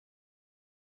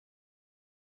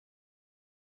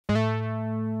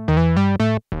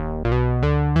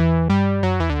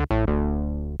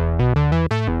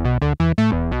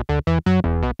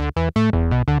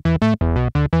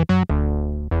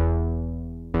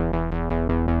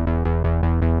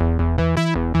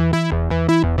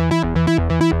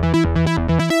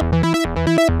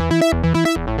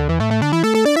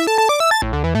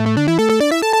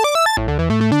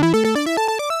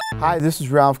This is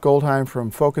Ralph Goldheim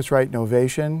from Focusrite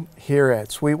Novation here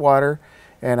at Sweetwater,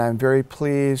 and I'm very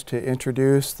pleased to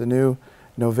introduce the new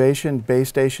Novation Bass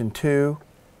Station II.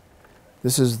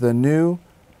 This is the new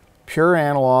pure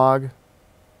analog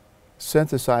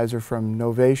synthesizer from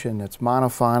Novation. It's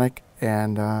monophonic,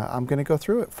 and I'm going to go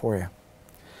through it for you.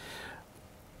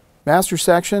 Master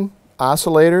section,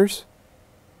 oscillators,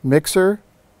 mixer,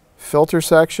 filter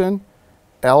section,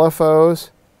 LFOs,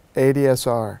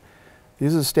 ADSR.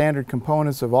 These are the standard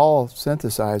components of all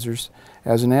synthesizers.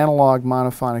 As an analog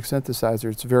monophonic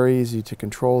synthesizer, it's very easy to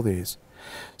control these.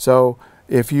 So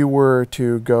if you were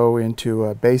to go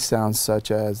into bass sounds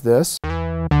such as this,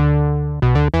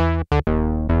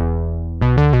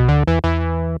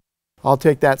 I'll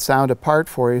take that sound apart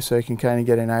for you so you can kind of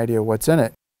get an idea of what's in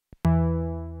it.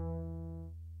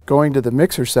 Going to the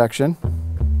mixer section,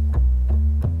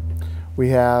 we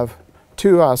have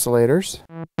two oscillators.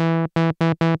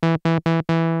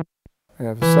 We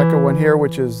have a second one here,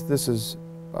 which is, this is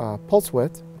pulse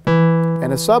width,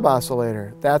 and a sub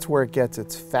oscillator. That's where it gets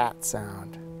its fat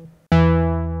sound.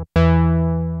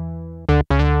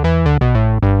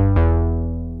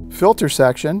 Filter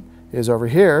section is over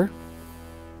here,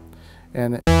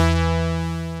 and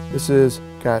this is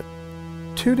got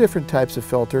two different types of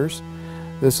filters.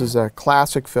 This is a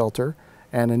classic filter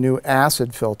and a new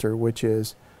acid filter, which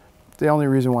is, the only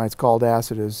reason why it's called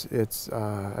acid is it's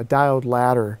a diode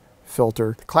ladder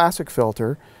filter. The classic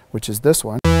filter, which is this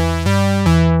one,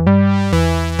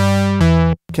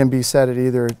 can be set at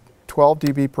either 12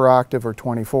 dB per octave or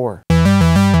 24.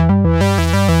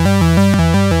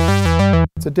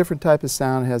 It's a different type of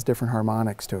sound, it has different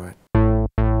harmonics to it.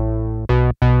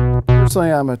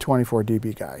 Personally, I'm a 24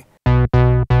 dB guy.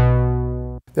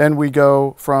 Then we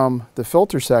go from the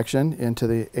filter section into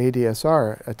the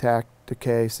ADSR, attack,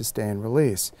 decay, sustain,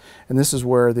 release. And this is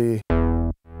where the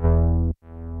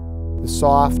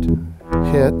soft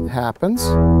hit happens,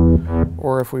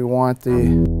 or if we want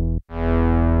the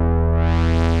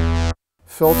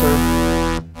filter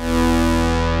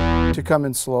to come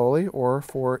in slowly, or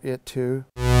for it to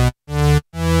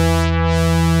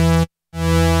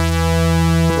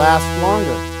last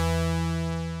longer.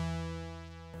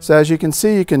 So as you can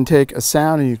see, you can take a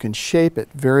sound and you can shape it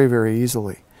very, very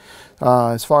easily.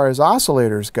 As far as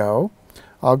oscillators go,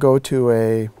 I'll go to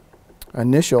a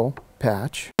initial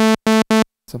patch,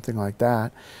 something like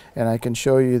that, and I can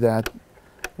show you that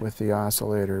with the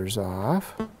oscillators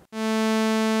off.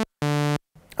 And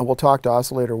we'll talk to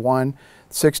oscillator 1,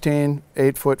 16,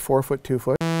 8 foot, 4 foot, 2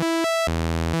 foot.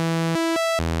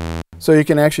 So you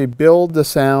can actually build the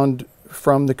sound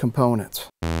from the components.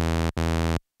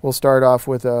 We'll start off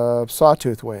with a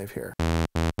sawtooth wave here.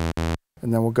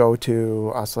 And then we'll go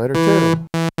to oscillator 2.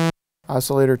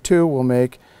 Oscillator 2 will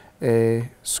make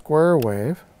a square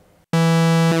wave.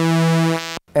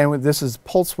 And this is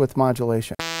pulse width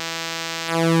modulation.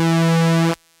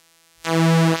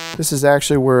 This is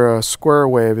actually where a square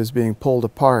wave is being pulled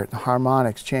apart. The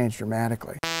harmonics change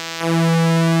dramatically.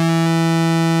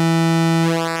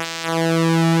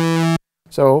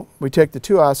 So we take the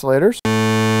two oscillators,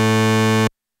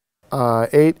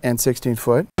 8 and 16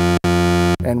 foot,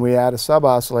 and we add a sub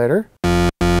oscillator.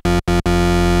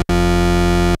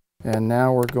 And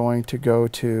now we're going to go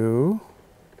to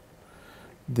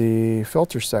the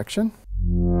filter section.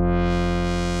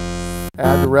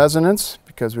 Add the resonance,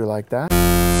 because we like that.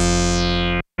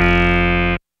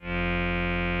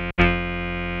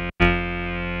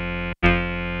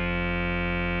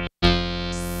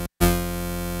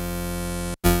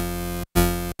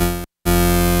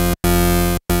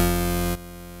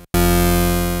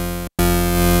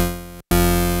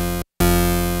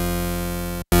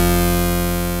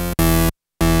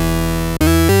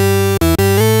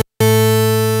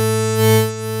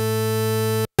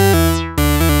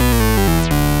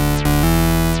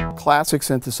 Classic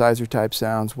synthesizer type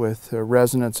sounds with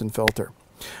resonance and filter.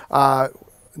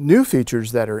 New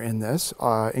features that are in this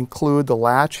include the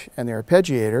latch and the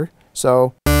arpeggiator.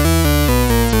 So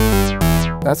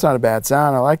that's not a bad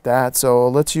sound, I like that, so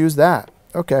let's use that.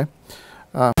 Okay.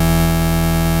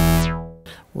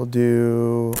 We'll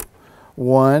do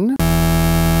 1.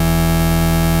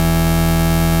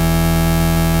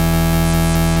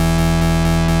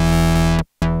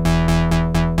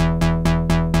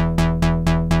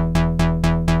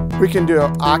 We can do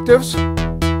octaves,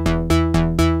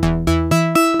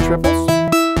 triples,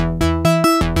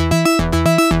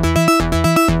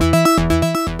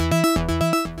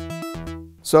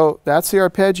 so that's the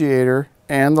arpeggiator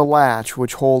and the latch,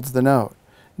 which holds the note.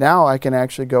 Now I can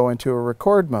actually go into a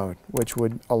record mode, which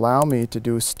would allow me to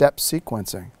do step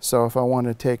sequencing. So if I want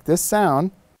to take this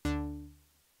sound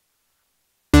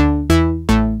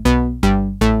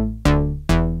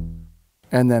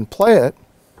and then play it,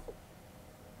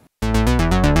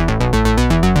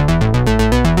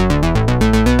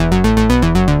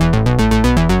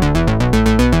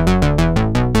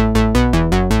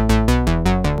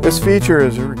 this feature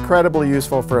is incredibly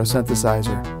useful for a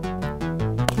synthesizer.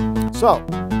 So,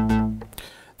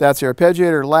 that's the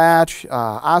arpeggiator, latch,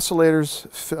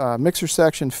 oscillators, mixer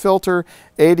section, filter,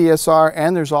 ADSR,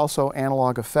 and there's also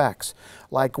analog effects.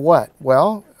 Like what?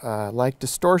 Well, like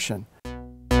distortion.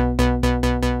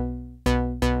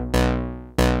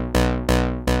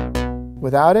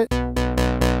 Without it,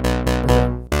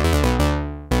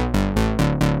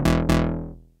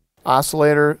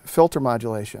 oscillator filter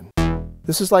modulation.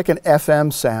 This is like an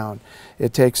FM sound.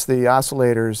 It takes the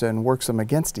oscillators and works them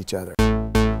against each other.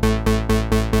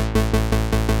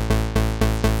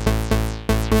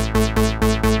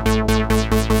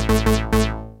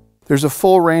 There's a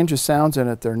full range of sounds in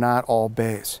it. They're not all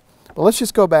bass. But let's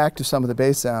just go back to some of the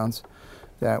bass sounds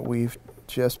that we've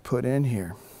just put in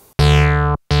here.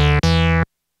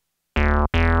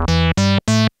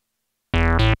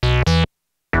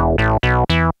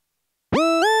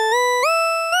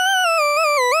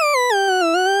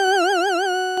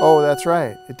 Oh, that's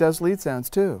right. It does lead sounds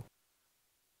too.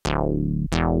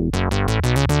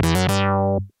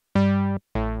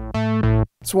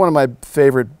 It's one of my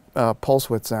favorite pulse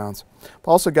width sounds. I've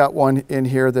also got one in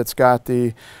here that's got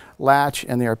the latch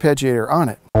and the arpeggiator on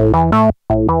it.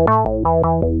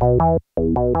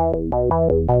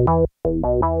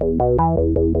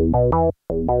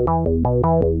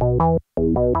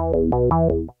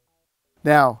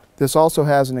 Now, this also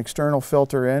has an external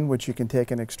filter in, which you can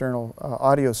take an external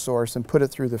audio source and put it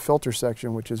through the filter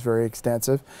section, which is very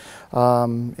extensive.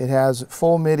 It has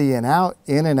full MIDI in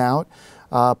and out,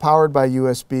 powered by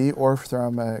USB or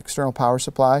from an external power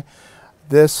supply.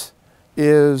 This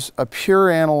is a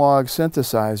pure analog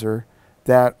synthesizer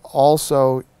that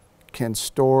also can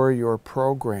store your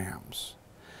programs.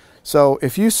 So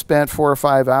if you spent 4 or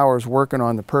 5 hours working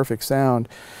on the perfect sound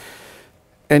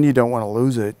and you don't want to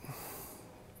lose it,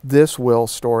 this will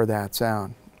store that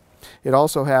sound. It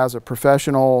also has a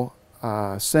professional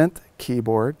synth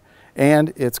keyboard,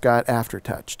 and it's got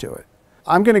aftertouch to it.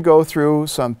 I'm going to go through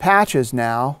some patches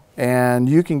now, and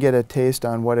you can get a taste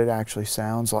on what it actually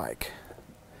sounds like.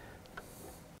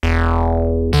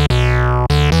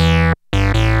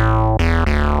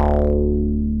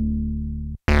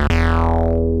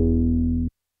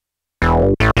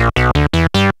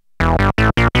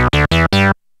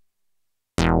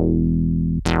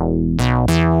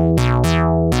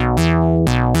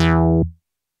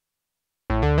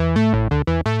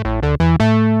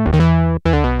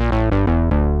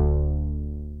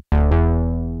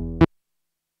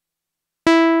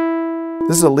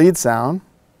 This is a lead sound,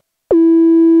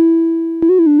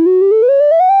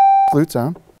 flute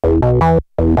sound.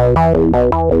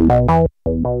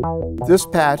 This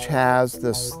patch has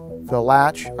the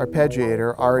latch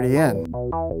arpeggiator already in.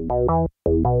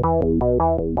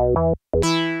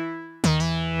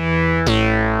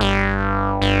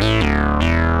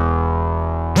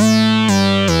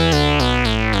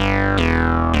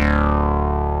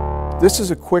 This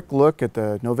is a quick look at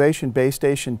the Novation Bass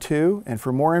Station II, and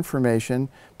for more information,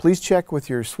 please check with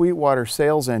your Sweetwater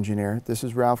sales engineer. This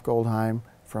is Ralph Goldheim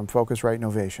from Focusrite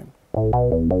Novation.